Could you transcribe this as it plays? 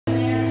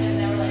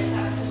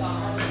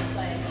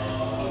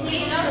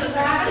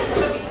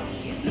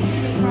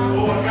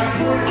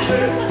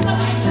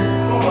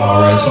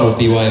Or this old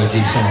BYOG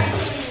song.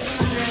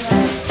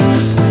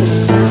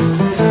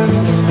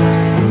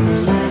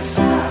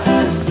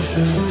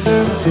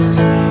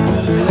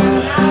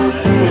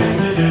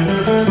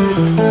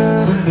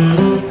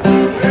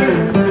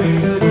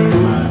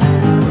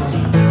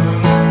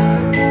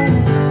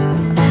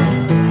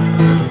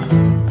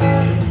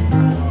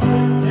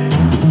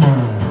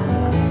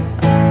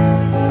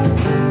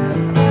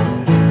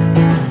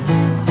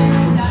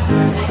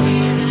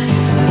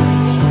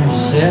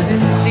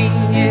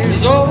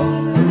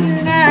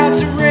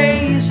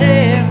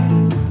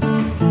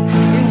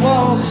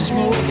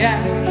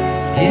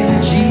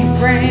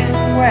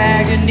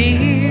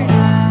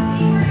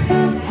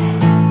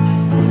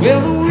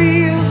 Well, the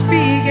wheels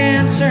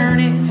began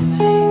turning,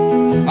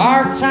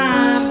 our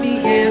time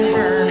began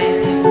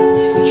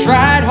burning.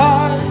 Tried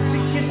hard to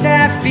get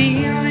that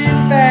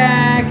feeling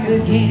back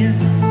again.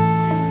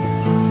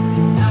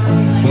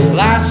 Well,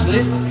 I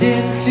slipped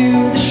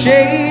into the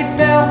shade,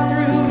 fell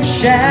through the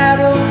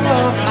shadow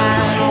of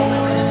my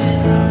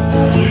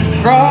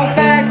own, crawled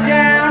back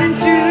down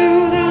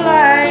into the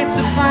light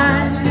to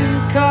find new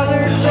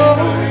colored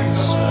tones.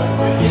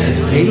 It's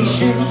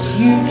patience,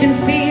 you can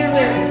feel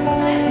it.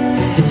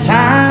 The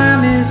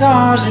time is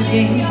ours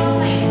again.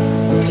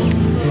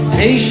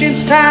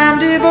 Patience, time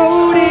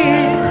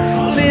devoted,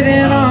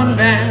 living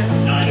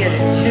unbound, get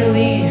it till the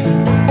end.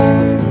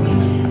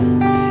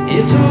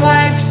 It's a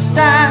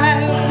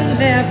lifestyle that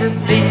never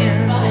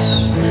bends.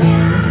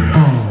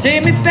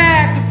 Take me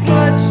back to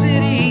Flood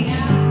City,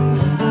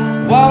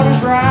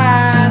 water's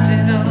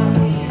rising up.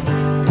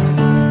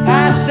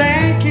 I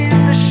sank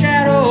in the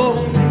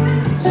shadows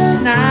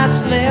and I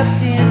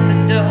slept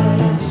in the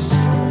dust.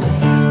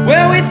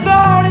 Well, we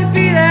thought it'd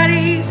be that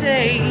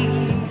easy,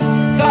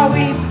 thought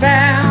we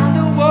found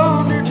the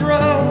wonder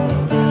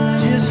drug,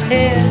 just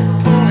head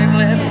pulling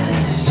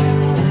levers,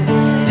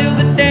 till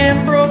the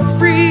dam broke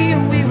free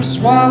and we were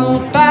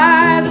swallowed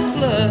by the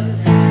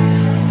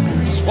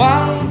flood,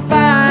 swallowed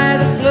by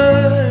the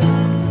flood.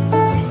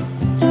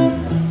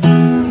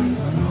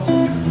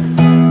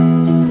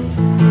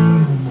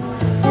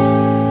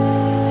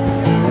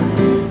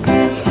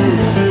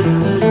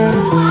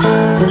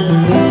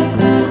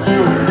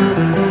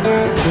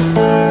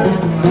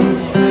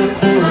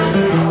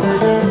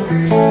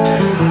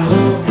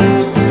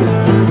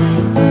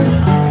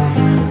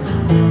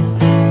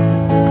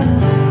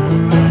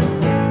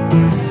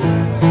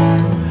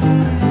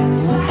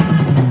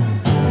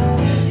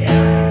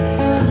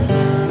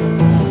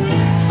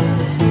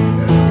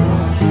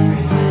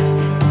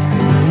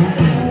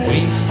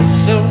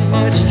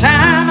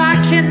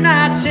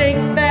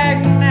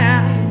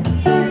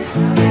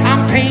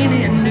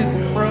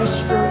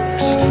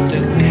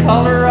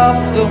 Color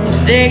up those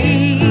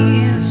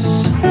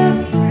days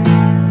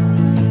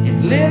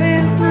and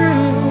living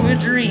through a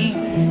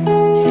dream.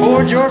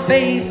 Poured your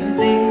faith in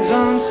things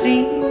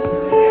unseen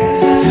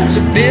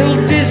to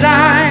build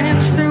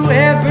designs through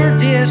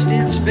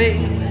ever-distant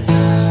space.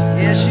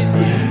 Yes, you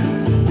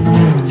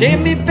did.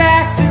 Take me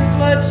back to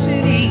Flood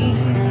City,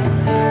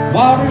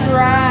 water's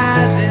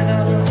rising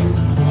up.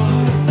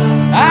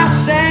 I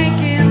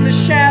sank in the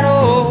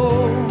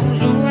shadows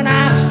when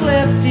I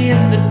slept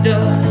in the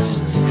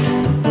dust.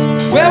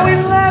 Well, we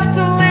left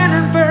a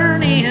lantern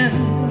burning,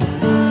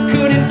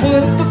 couldn't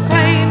put the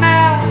flame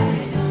out.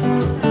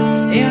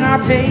 In our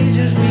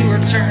pages we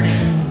were turning,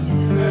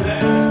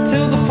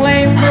 till the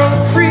flame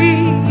broke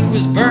free. It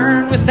was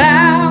burned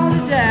without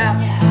a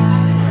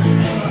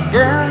doubt,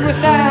 burned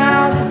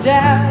without a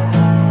doubt.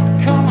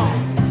 Come on.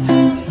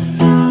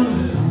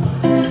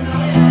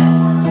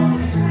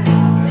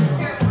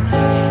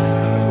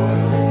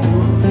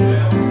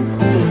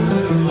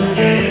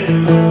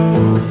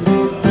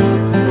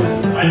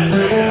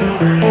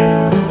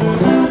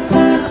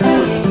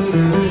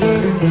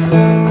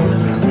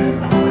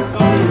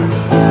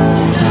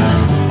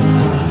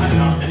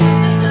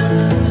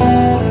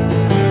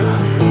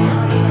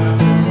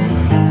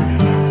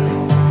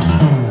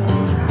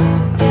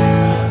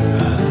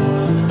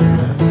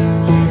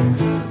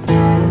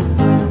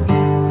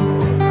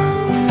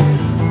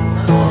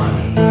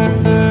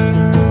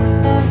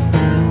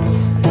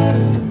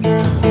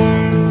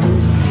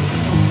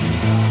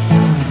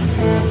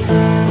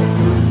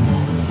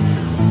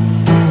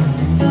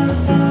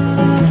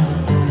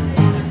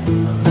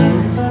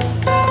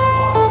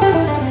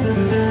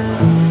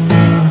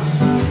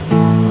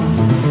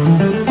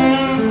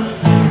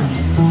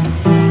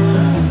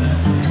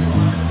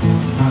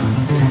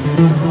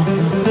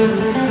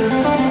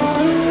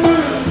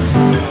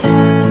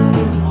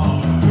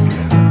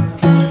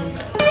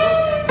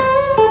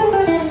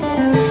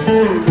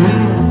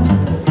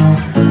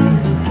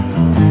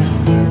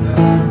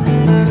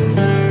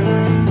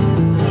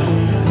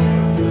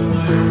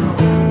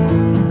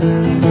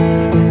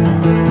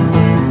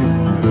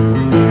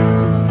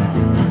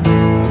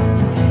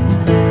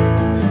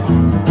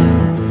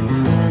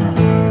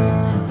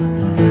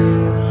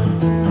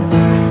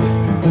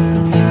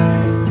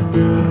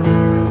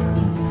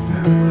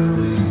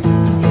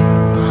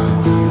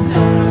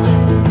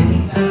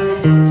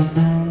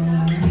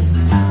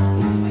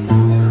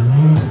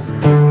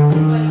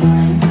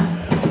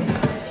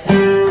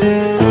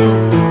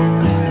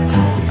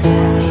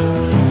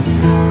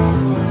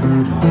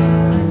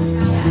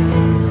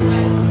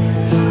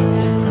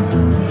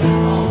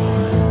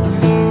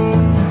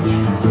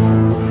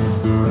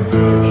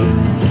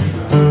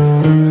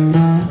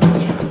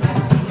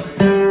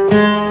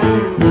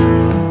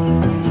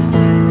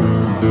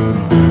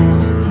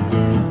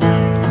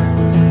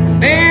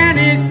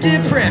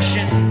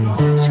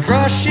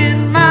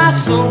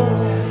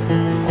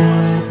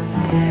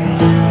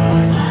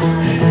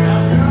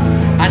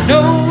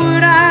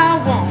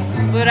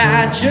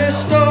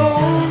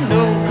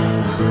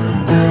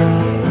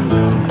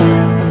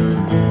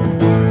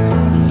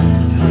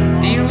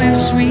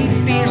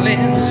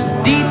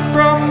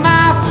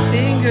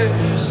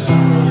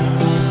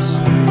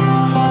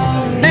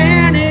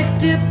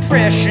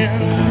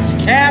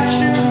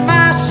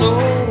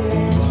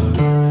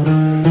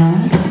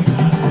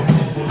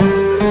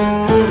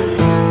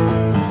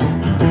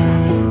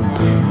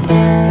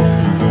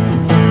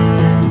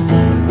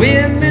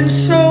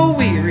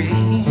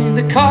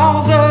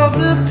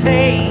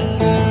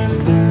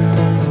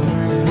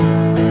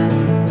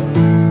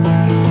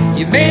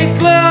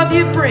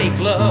 break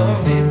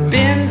love, it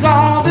bends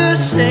all the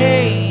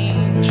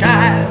same,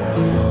 child.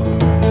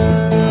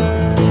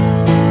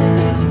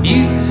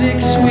 Music,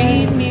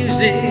 sweet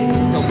music,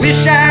 I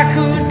wish I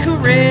could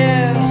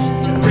caress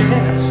the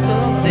rest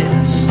of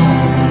this.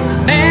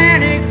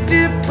 Manic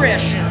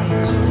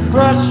depression's a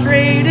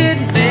frustrated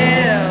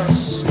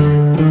mess.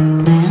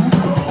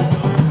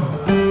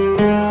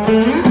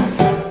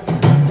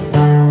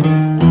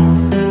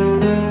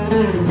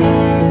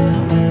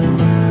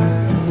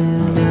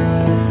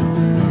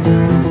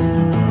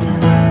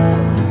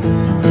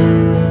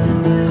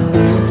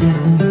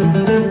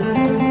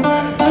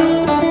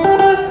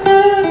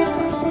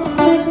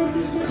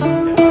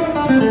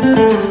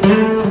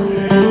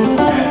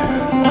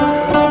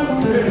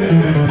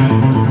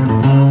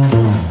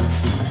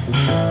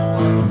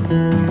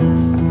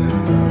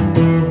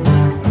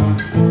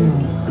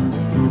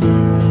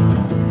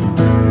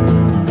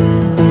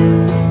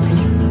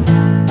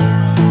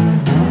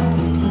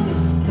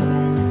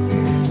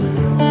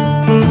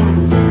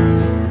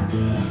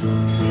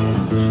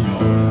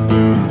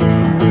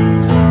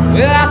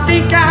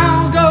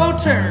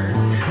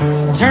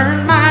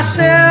 Turn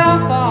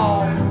myself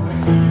off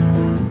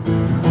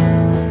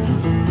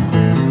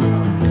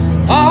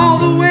all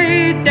the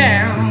way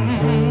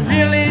down.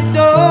 Really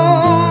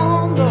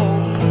don't,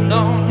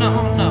 no.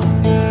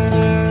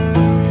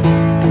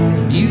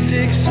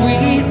 Music,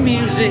 sweet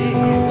music,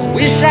 I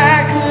wish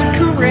I could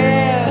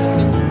caress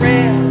the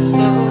rest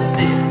of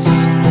this.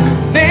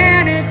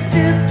 Manic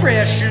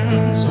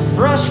depression's a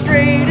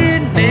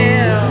frustrated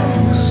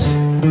mess.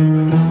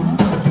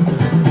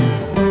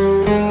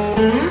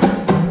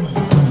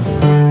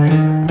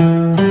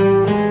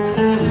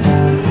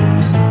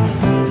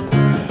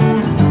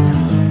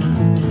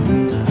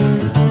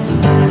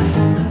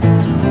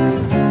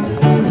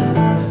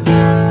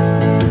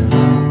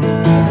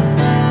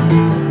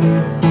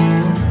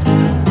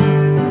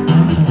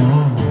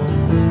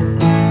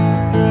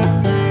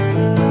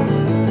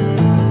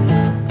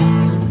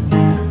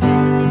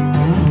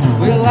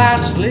 I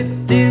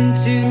slipped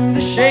into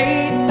the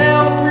shade,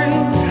 fell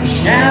through the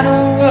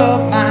shadow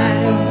of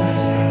my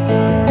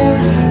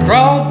own.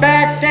 Crawled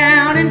back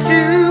down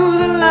into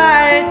the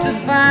light to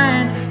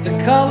find the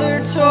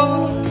color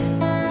told.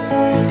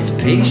 It's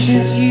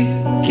patience, you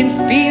can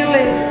feel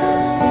it.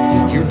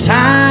 Your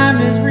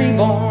time is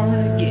reborn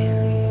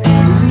again.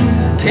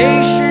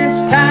 Patience,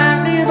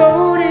 time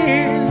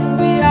devoted.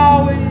 We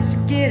always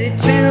get it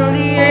till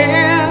the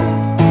end.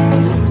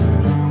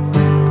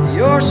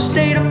 Your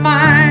state of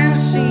mind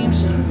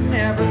seems to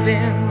never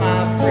been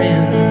my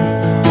friend.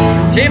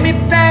 Take me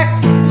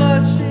back to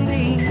Flood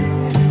City,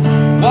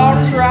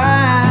 water's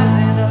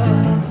rising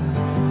up.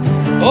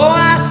 Oh,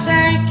 I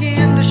sank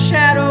in the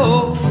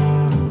shadows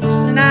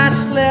and I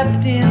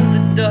slept in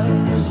the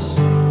dust.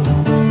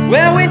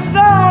 Well, we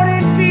thought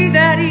it'd be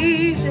that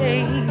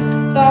easy,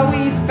 thought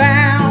we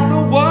found a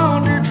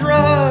wonder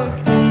drug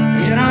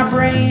in our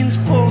brains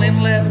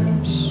pulling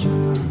levers,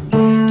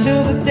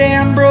 till the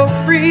dam broke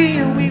free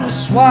and we were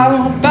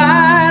swallowed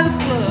by the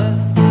flood.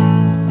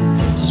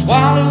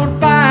 Swallowed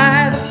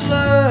by the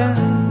flood.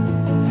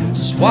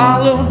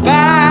 Swallowed by